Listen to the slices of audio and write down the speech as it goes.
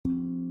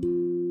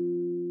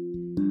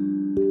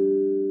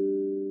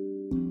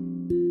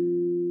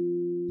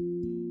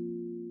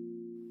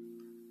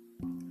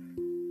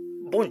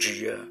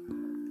dia,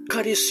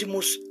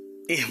 caríssimos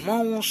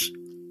irmãos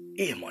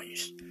e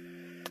irmãs.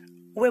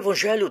 O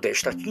Evangelho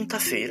desta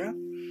quinta-feira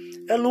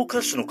é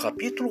Lucas no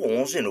capítulo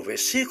 11, no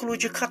versículo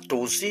de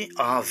 14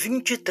 a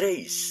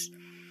 23.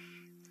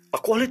 A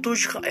cor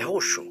litúrgica é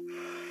roxo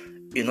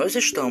e nós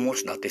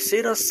estamos na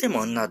terceira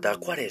semana da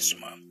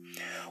Quaresma.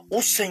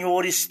 O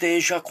Senhor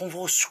esteja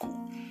convosco,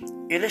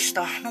 Ele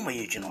está no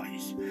meio de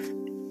nós.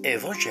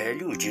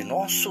 Evangelho de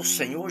nosso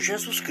Senhor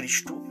Jesus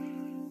Cristo,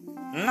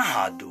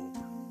 narrado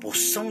por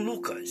São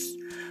Lucas.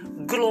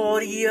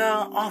 Glória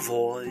a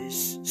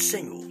vós,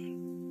 Senhor.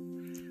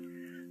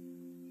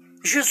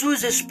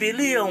 Jesus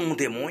expelia um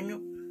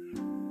demônio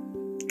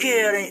que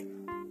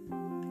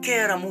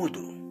era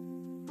mudo.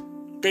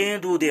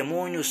 Tendo o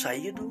demônio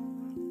saído,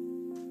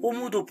 o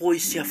mudo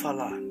pôs-se a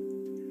falar,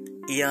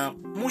 e a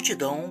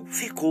multidão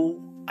ficou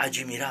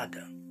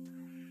admirada.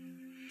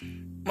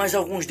 Mas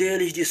alguns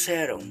deles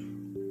disseram: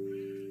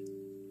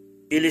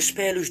 Ele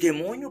expele os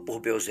demônios por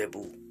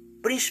Beelzebu,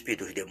 príncipe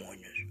dos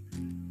demônios.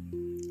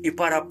 E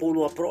para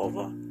pô-lo à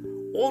prova,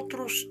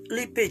 outros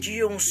lhe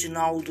pediam um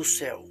sinal do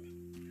céu.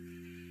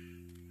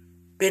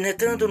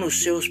 Penetrando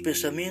nos seus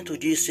pensamentos,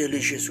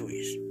 disse-lhe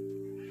Jesus: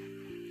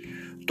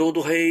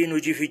 Todo reino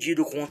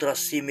dividido contra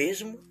si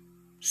mesmo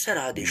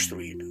será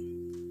destruído,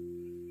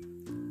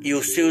 e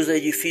os seus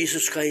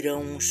edifícios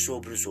cairão uns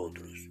sobre os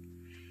outros.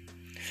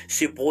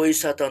 Se, pois,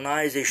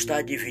 Satanás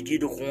está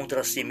dividido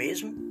contra si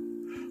mesmo,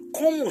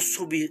 como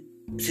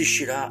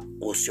subsistirá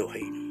o seu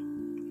reino?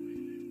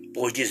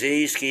 Pois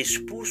dizeis que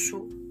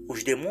expulso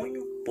os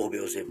demônios por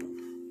Beelzebu.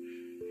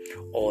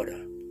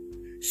 Ora,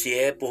 se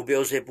é por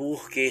Beelzebu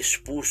que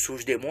expulso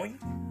os demônios,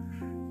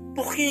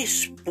 por que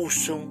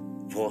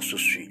expulsam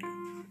vossos filhos?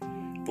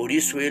 Por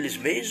isso eles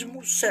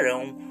mesmos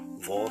serão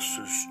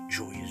vossos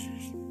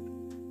juízes.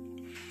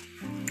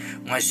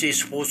 Mas se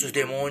expulso os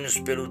demônios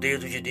pelo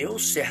dedo de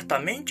Deus,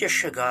 certamente é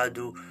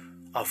chegado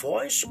a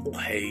vós o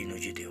reino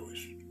de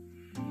Deus.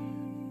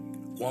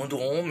 Quando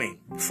o homem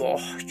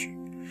forte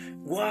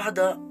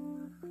guarda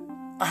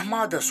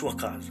armada a sua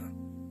casa,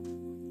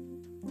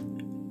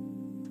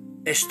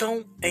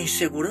 estão em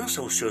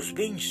segurança os seus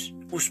bens,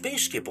 os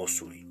bens que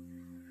possui.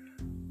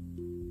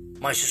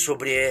 Mas se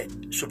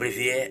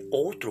sobrevier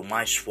outro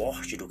mais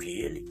forte do que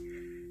ele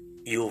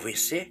e o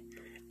vencer,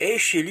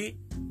 este lhe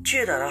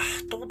tirará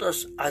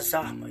todas as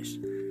armas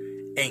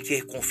em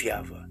que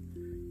confiava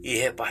e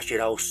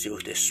repartirá os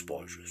seus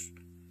despojos.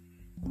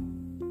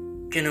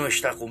 Quem não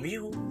está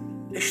comigo,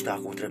 está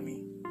contra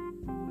mim.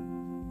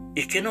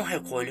 E quem não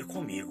recolhe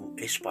comigo,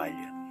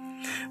 espalha.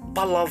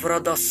 Palavra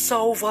da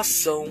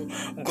salvação,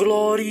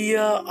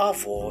 glória a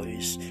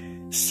vós,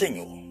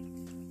 Senhor.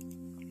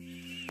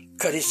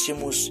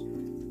 Caríssimos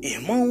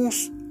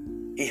irmãos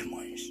e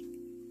irmãs,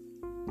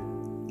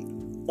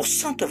 o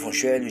Santo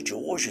Evangelho de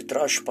hoje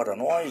traz para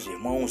nós,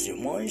 irmãos e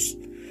irmãs,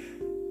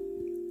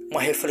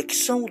 uma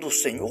reflexão do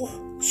Senhor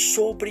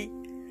sobre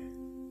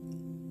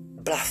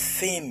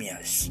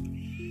blasfêmias.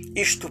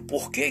 Isto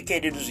porque,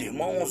 queridos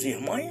irmãos e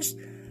irmãs,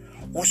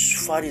 os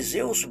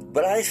fariseus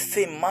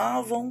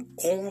blasfemavam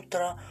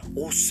contra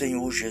o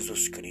Senhor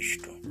Jesus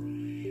Cristo.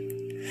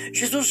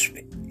 Jesus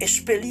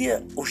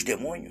expelia os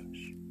demônios.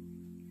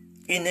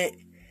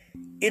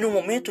 E no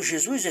momento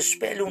Jesus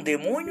expele um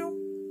demônio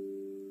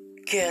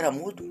que era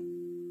mudo.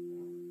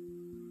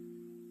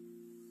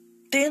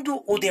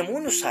 Tendo o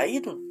demônio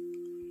saído,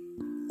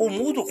 o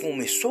mudo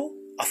começou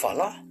a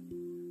falar.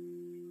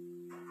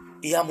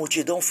 E a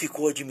multidão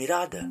ficou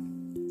admirada.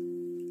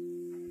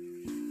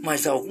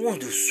 Mas alguns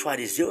dos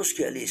fariseus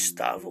que ali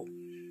estavam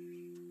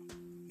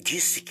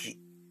disse que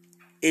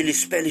ele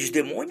expele os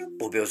demônios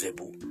por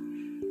Beelzebu.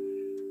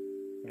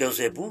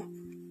 Beelzebu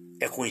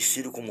é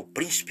conhecido como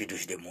príncipe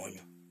dos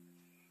demônios.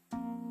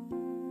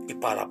 E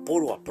para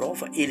pô-lo à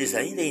prova, eles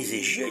ainda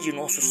exigiam de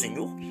Nosso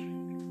Senhor,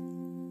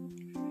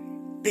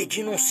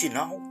 pedindo um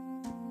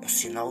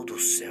sinal do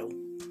céu.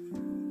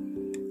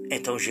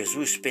 Então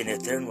Jesus,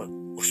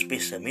 penetrando os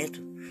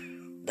pensamentos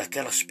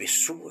daquelas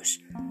pessoas,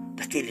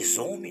 daqueles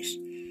homens,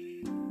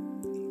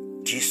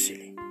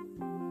 disse-lhe: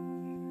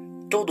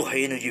 Todo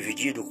reino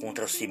dividido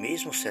contra si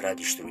mesmo será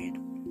destruído,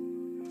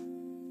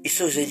 e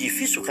seus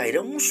edifícios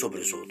cairão uns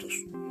sobre os outros.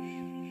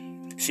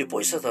 Se,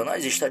 pois,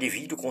 Satanás está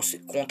dividido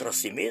contra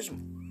si mesmo,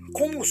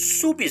 como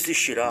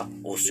subsistirá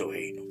o seu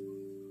reino?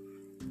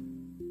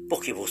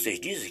 Porque vocês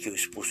dizem que eu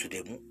expulso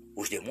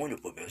os demônios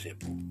por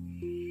Beelzebu.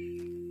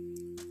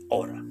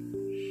 Ora,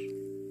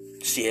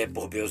 se é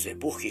por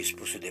Beelzebu que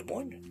expulso o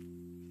demônio,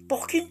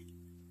 por que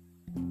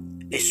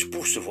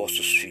expulso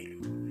vossos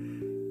filhos?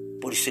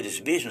 Por isso eles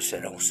mesmos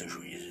serão os seus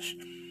juízes.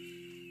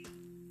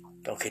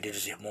 Então,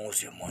 queridos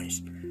irmãos e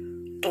irmãs,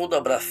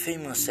 toda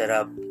blasfêmia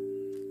será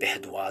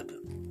perdoada,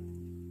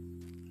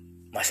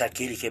 mas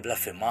aquele que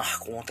blasfemar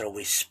contra o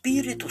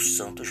Espírito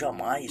Santo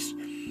jamais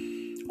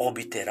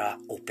obterá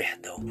o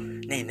perdão,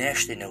 nem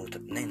nesta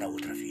nem na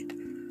outra vida.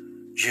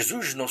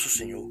 Jesus, nosso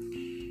Senhor,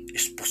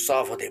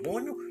 expulsava o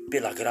demônio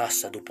pela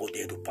graça do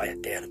poder do Pai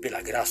Eterno,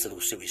 pela graça do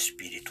seu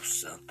Espírito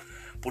Santo.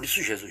 Por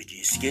isso Jesus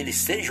disse que eles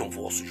sejam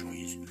vossos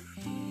juízes.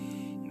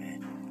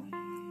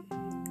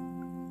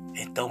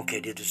 Então,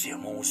 queridos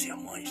irmãos e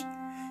irmãs,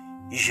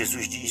 e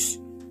Jesus diz: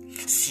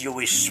 se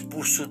eu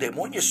expulso o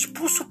demônio,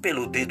 expulso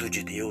pelo dedo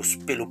de Deus,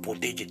 pelo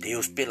poder de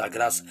Deus, pela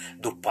graça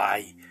do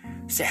Pai,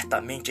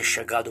 certamente é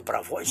chegado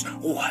para vós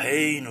o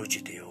reino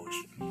de Deus.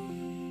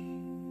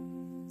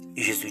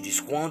 E Jesus diz: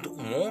 quando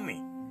um homem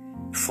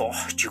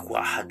forte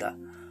guarda,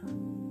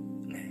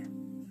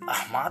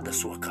 armada a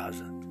sua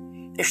casa,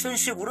 estão em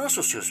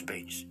segurança os seus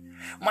bens.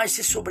 Mas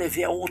se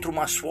sobrevier outro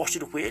mais forte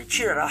do que ele,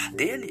 tirará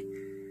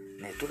dele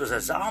todas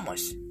as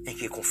armas em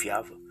que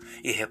confiava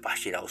e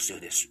repartirá o seu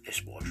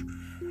despojo.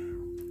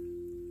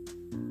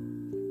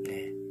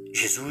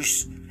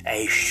 Jesus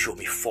é este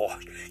homem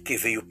forte que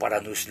veio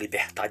para nos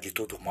libertar de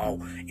todo o mal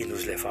e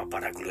nos levar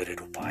para a glória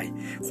do Pai,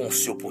 com o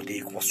seu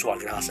poder, com a sua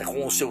graça,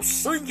 com o seu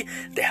sangue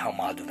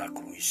derramado na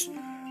cruz.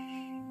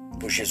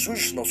 Pois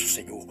Jesus, nosso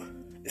Senhor,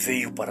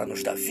 veio para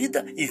nos dar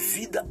vida e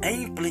vida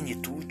em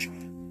plenitude.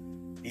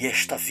 E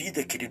esta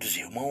vida, queridos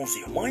irmãos e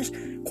irmãs,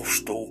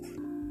 custou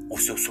o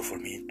seu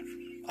sofrimento,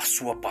 a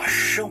sua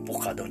paixão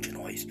por cada um de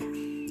nós.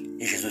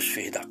 E Jesus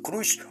fez da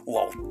cruz o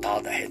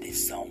altar da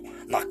redenção.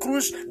 Na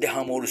cruz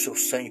derramou o seu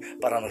sangue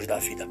para nos dar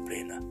vida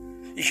plena.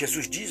 E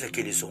Jesus diz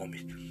àqueles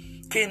homens: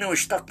 quem não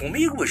está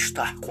comigo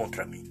está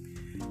contra mim.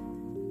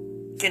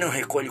 Quem não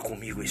recolhe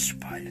comigo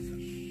espalha.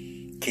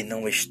 Quem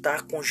não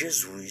está com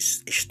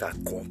Jesus está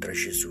contra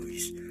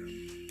Jesus.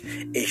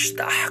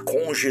 Estar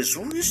com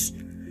Jesus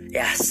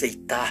é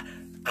aceitar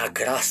a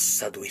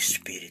graça do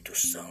Espírito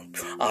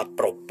Santo, a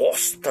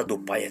proposta do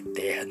Pai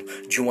Eterno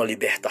de uma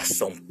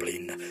libertação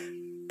plena,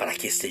 para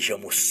que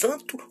sejamos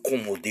santos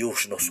como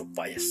Deus nosso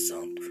Pai é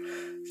santo.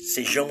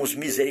 Sejamos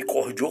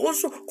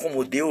misericordiosos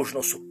como Deus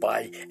nosso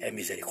Pai é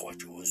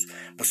misericordioso.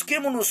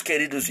 Busquemos-nos,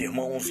 queridos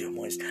irmãos e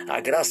irmãs,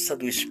 a graça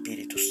do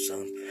Espírito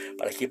Santo,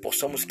 para que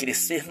possamos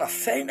crescer na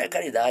fé e na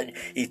caridade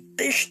e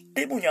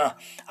testemunhar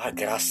a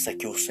graça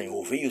que o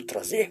Senhor veio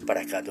trazer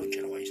para cada um de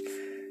nós,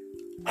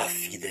 a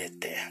vida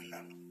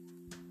eterna.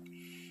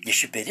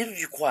 Neste período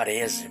de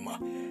quaresma,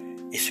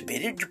 esse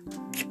período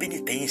de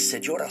penitência,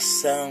 de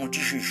oração,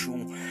 de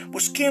jejum,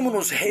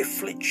 busquemos-nos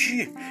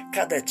refletir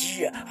cada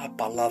dia a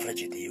palavra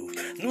de Deus,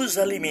 nos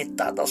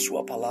alimentar da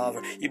sua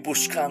palavra e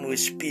buscar no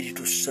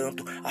Espírito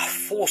Santo a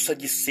força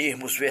de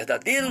sermos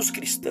verdadeiros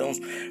cristãos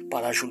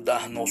para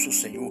ajudar nosso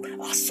Senhor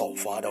a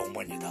salvar a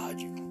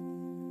humanidade.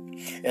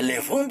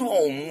 Elevando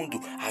ao mundo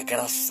a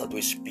graça do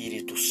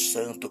Espírito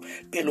Santo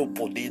pelo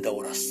poder da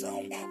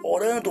oração,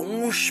 orando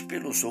uns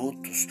pelos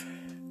outros,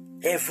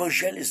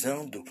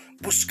 evangelizando,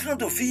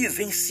 buscando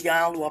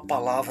vivenciá-lo a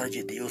palavra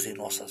de Deus em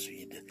nossas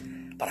vidas,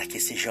 para que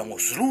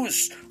sejamos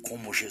luz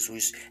como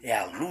Jesus é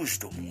a luz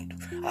do mundo.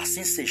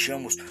 Assim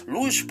sejamos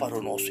luz para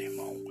o nosso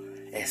irmão.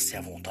 Essa é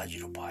a vontade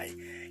do Pai,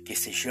 que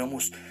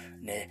sejamos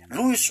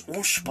luz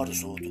uns para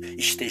os outros,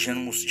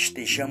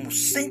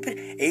 estejamos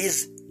sempre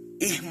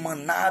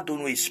irmanado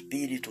no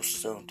Espírito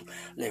Santo,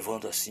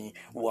 levando assim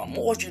o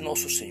amor de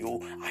nosso Senhor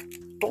a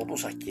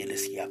todos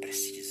aqueles que a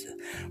precisam.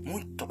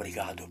 Muito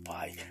obrigado,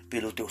 Pai,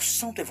 pelo teu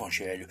santo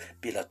Evangelho,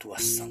 pela tua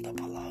santa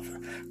palavra.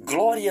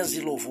 Glórias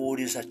e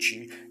louvores a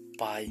ti,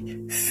 Pai,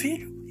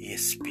 Filho e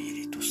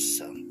Espírito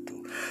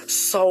Santo.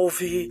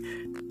 Salve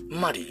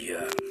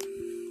Maria.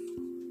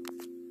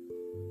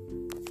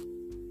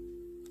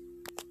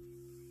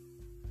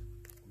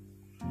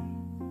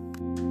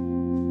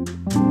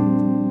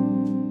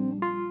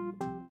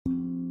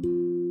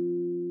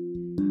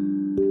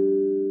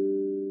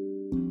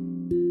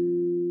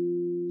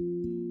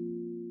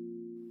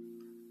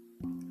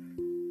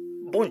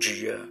 Bom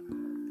dia,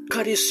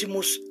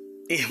 caríssimos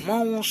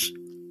irmãos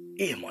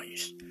e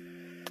irmãs.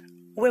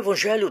 O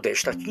Evangelho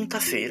desta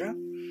quinta-feira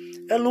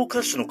é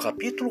Lucas no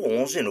capítulo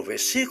 11, no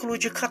versículo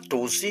de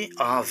 14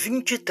 a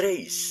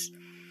 23.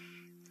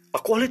 A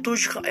cor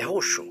litúrgica é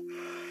roxo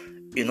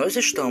e nós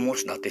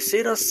estamos na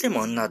terceira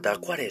semana da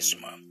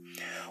quaresma.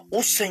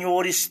 O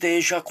Senhor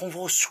esteja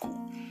convosco,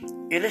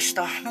 Ele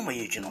está no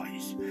meio de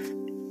nós.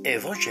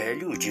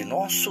 Evangelho de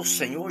nosso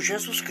Senhor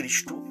Jesus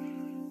Cristo,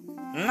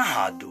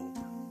 narrado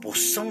por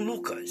São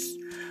Lucas.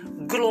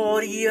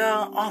 Glória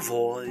a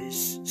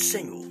vós,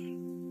 Senhor.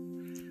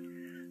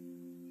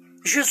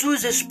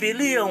 Jesus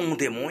expelia um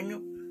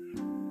demônio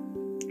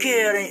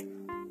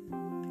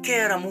que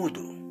era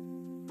mudo.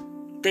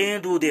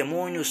 Tendo o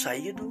demônio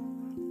saído,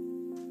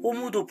 o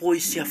mudo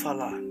pôs-se a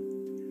falar,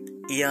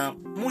 e a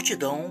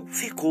multidão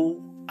ficou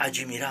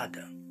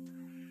admirada.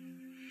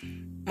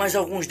 Mas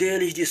alguns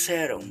deles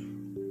disseram: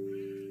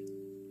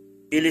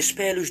 ele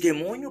expele os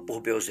demônios por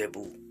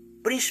Beelzebu,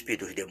 príncipe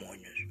dos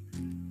demônios.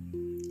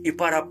 E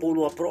para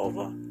pô-lo à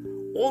prova,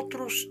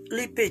 outros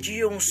lhe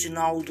pediam um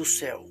sinal do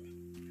céu.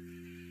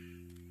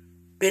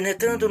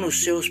 Penetrando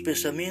nos seus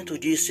pensamentos,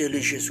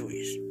 disse-lhe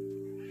Jesus: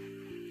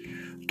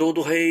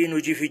 todo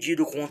reino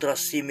dividido contra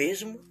si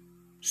mesmo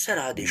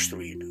será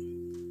destruído,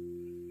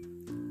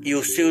 e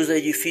os seus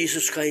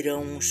edifícios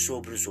cairão uns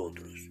sobre os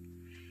outros.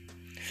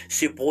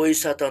 Se, pois,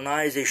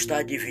 Satanás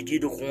está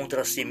dividido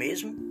contra si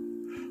mesmo,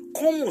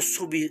 como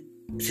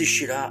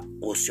subsistirá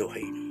o seu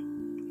reino?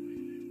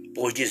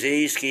 Pois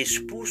dizeis que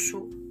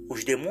expulso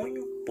os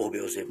demônios por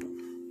Beelzebu.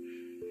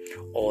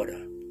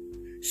 Ora,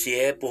 se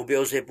é por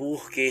Beelzebul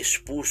que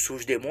expulso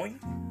os demônios,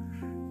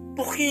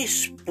 por que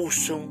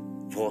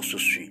expulsam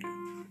vossos filhos?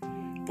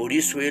 Por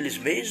isso eles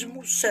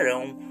mesmos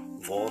serão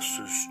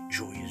vossos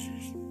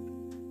juízes.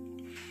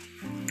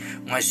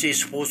 Mas se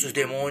expulso os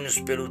demônios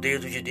pelo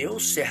dedo de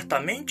Deus,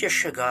 certamente é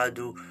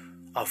chegado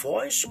a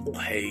vós o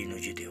reino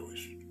de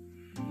Deus.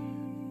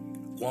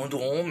 Quando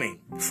o homem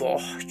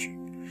forte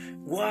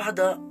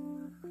guarda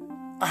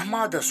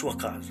armada a sua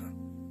casa,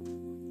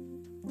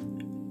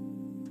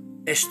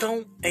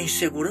 estão em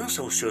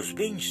segurança os seus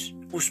bens,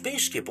 os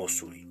bens que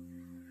possui.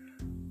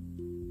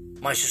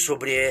 Mas se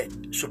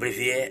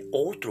sobrevier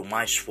outro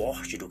mais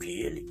forte do que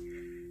ele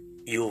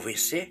e o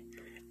vencer,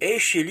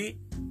 este lhe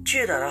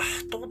tirará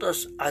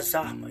todas as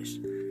armas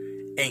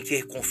em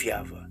que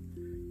confiava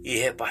e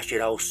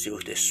repartirá os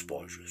seus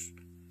despojos.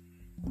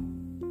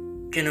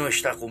 Quem não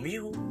está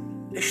comigo,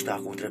 está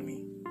contra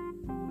mim.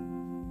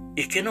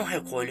 E quem não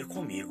recolhe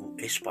comigo,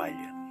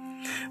 espalha.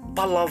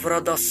 Palavra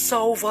da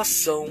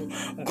salvação,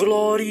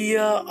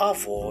 glória a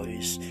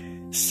vós,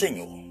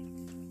 Senhor.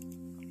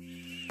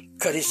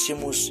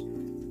 Caríssimos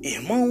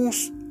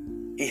irmãos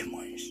e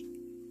irmãs,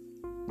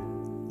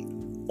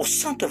 o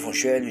Santo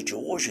Evangelho de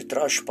hoje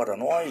traz para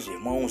nós,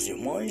 irmãos e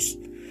irmãs,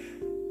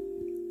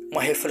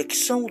 uma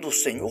reflexão do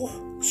Senhor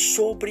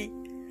sobre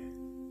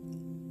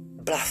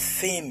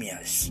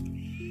blasfêmias.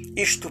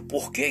 Isto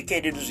porque,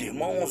 queridos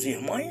irmãos e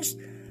irmãs,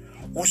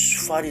 os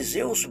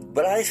fariseus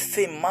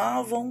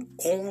blasfemavam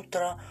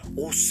contra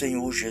o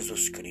Senhor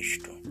Jesus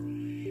Cristo.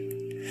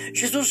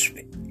 Jesus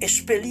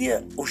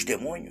expelia os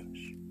demônios.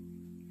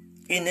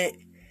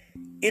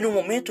 E no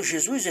momento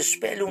Jesus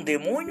expele um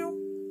demônio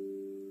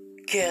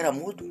que era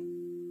mudo.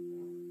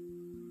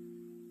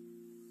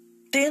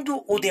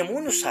 Tendo o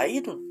demônio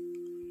saído,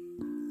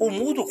 o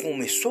mudo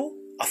começou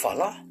a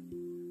falar.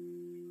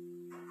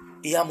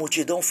 E a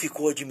multidão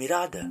ficou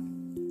admirada.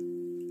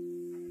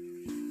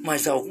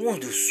 Mas alguns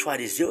dos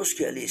fariseus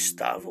que ali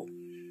estavam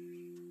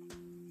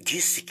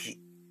disse que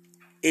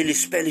ele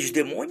expele os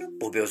demônios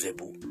por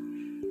Beelzebul.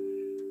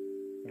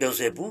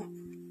 Beelzebul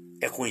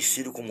é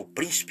conhecido como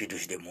príncipe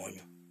dos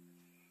demônios.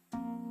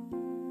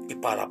 E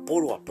para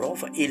pô-lo à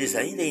prova, eles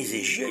ainda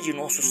exigiam de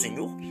Nosso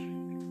Senhor,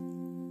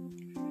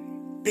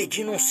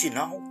 pedindo um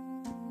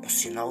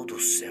sinal do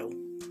céu.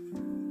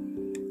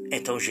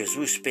 Então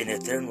Jesus,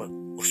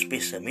 penetrando os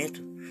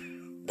pensamentos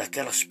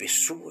daquelas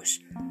pessoas,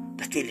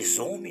 daqueles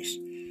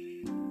homens,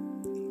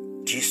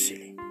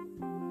 disse-lhe: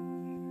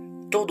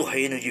 todo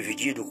reino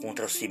dividido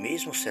contra si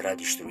mesmo será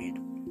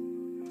destruído,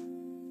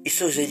 e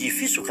seus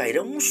edifícios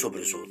cairão uns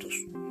sobre os outros.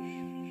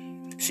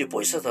 Se,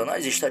 pois,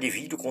 Satanás está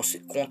dividido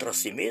contra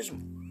si mesmo,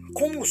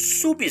 como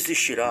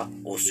subsistirá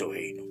o seu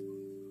reino?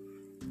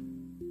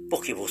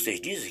 Porque vocês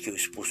dizem que eu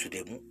expulso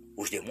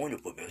os demônios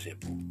por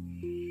Beelzebul.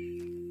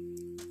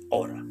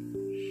 Ora,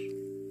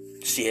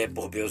 se é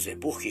por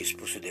Beelzebul que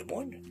expulso o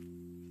demônio,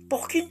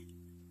 por que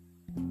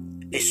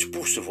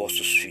expulso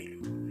vossos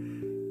filhos?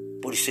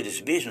 Por isso eles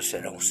mesmos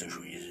serão os seus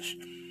juízes.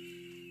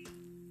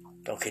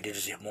 Então,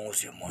 queridos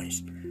irmãos e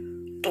irmãs,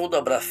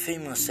 toda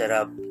blasfêmia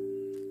será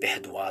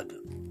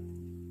perdoada,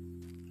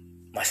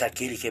 mas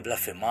aquele que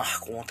blasfemar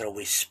contra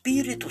o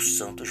Espírito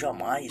Santo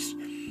jamais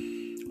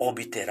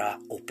obterá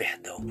o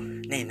perdão,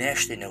 nem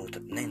nesta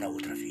nem na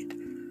outra vida.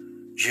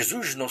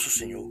 Jesus, nosso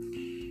Senhor,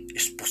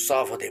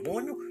 expulsava o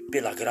demônio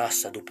pela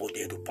graça do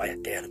poder do Pai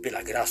Eterno,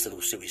 pela graça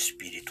do seu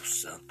Espírito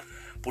Santo.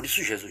 Por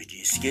isso Jesus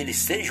disse que eles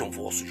sejam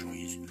vossos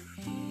juízes.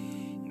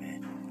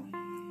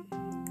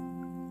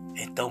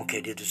 Então,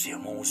 queridos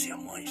irmãos e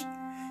irmãs,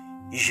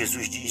 e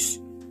Jesus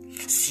diz: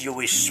 se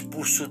eu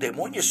expulso o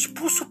demônio,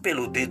 expulso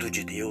pelo dedo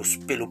de Deus,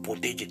 pelo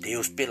poder de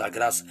Deus, pela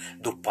graça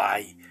do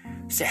Pai,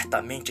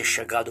 certamente é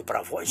chegado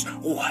para vós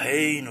o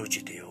reino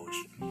de Deus.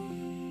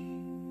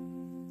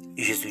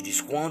 E Jesus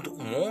diz: quando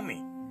um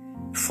homem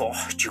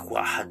forte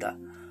guarda,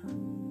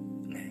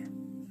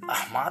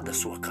 armada a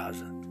sua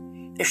casa,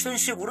 estão em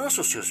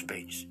segurança os seus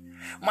bens.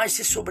 Mas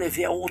se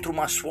sobrevier outro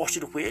mais forte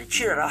do que ele,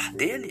 tirará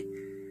dele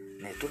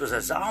todas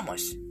as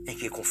armas em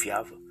que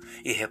confiava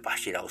e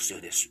repartirá o seu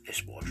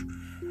despojo.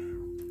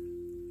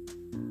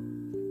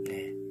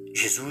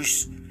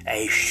 Jesus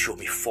é este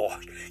homem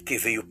forte que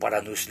veio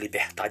para nos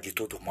libertar de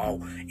todo o mal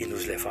e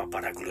nos levar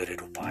para a glória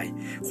do Pai,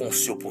 com o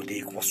seu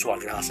poder, com a sua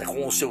graça,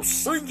 com o seu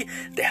sangue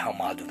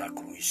derramado na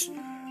cruz.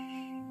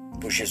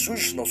 Pois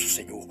Jesus, nosso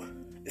Senhor,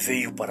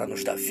 veio para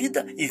nos dar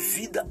vida e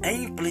vida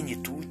em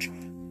plenitude.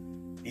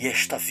 E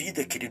esta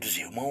vida, queridos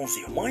irmãos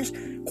e irmãs,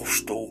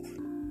 custou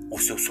o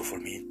seu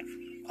sofrimento,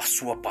 a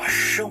sua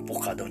paixão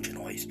por cada um de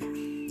nós.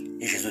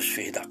 E Jesus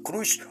fez da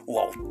cruz o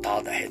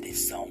altar da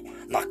redenção.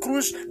 Na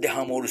cruz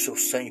derramou o seu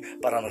sangue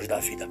para nos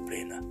dar vida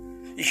plena.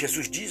 E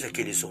Jesus diz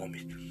àqueles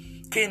homens: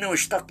 quem não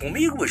está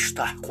comigo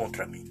está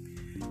contra mim.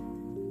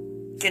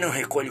 Quem não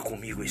recolhe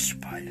comigo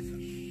espalha.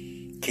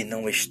 Quem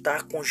não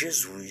está com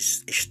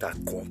Jesus está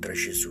contra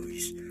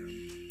Jesus.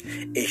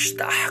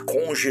 Estar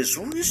com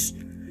Jesus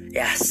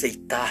é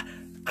aceitar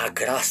a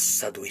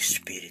graça do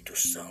Espírito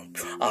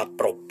Santo, a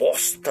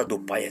proposta do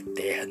Pai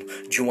Eterno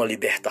de uma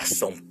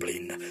libertação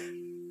plena.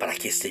 para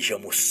que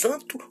sejamos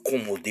santos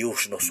como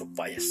Deus nosso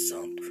Pai é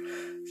santo.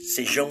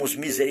 Sejamos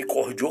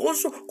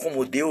misericordiosos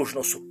como Deus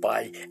nosso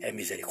Pai é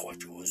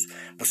misericordioso.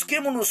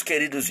 Busquemos-nos,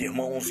 queridos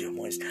irmãos e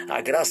irmãs,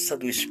 a graça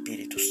do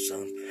Espírito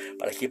Santo,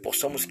 para que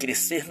possamos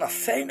crescer na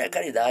fé e na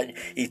caridade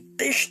e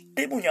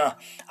testemunhar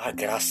a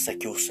graça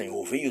que o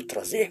Senhor veio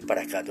trazer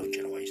para cada um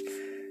de nós,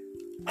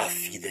 a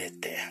vida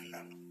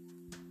eterna.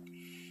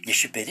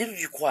 Neste período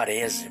de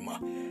quaresma,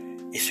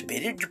 esse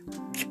período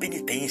de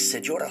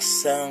penitência, de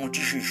oração,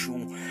 de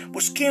jejum,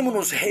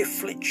 busquemos-nos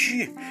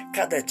refletir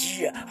cada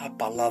dia a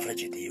palavra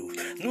de Deus,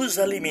 nos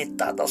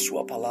alimentar da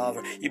sua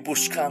palavra e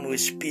buscar no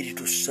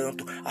Espírito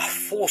Santo a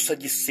força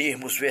de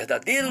sermos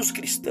verdadeiros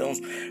cristãos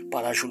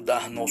para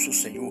ajudar nosso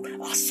Senhor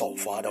a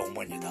salvar a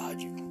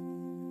humanidade.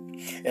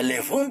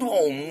 Elevando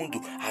ao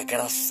mundo a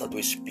graça do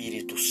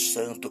Espírito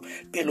Santo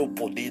pelo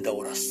poder da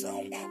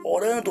oração,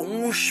 orando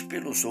uns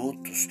pelos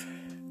outros,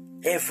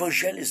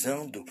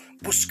 evangelizando,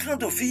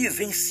 buscando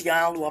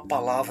vivenciá-lo a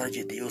palavra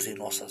de Deus em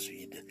nossas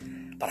vidas,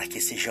 para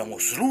que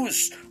sejamos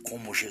luz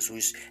como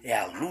Jesus é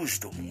a luz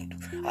do mundo.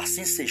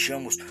 Assim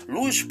sejamos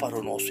luz para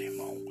o nosso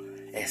irmão.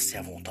 Essa é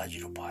a vontade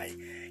do Pai,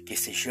 que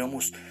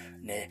sejamos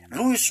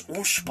luz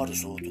uns para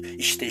os outros,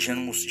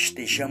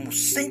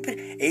 estejamos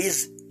sempre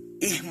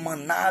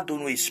irmanado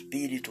no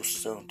Espírito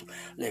Santo,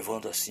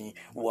 levando assim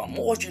o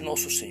amor de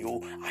nosso Senhor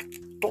a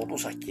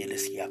todos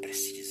aqueles que a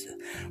precisam.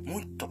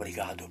 Muito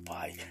obrigado,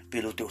 Pai,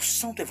 pelo teu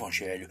santo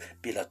Evangelho,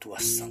 pela tua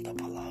santa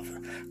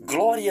palavra.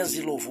 Glórias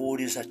e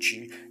louvores a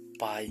ti,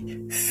 Pai,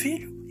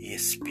 Filho e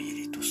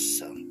Espírito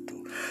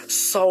Santo.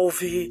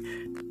 Salve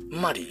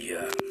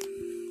Maria.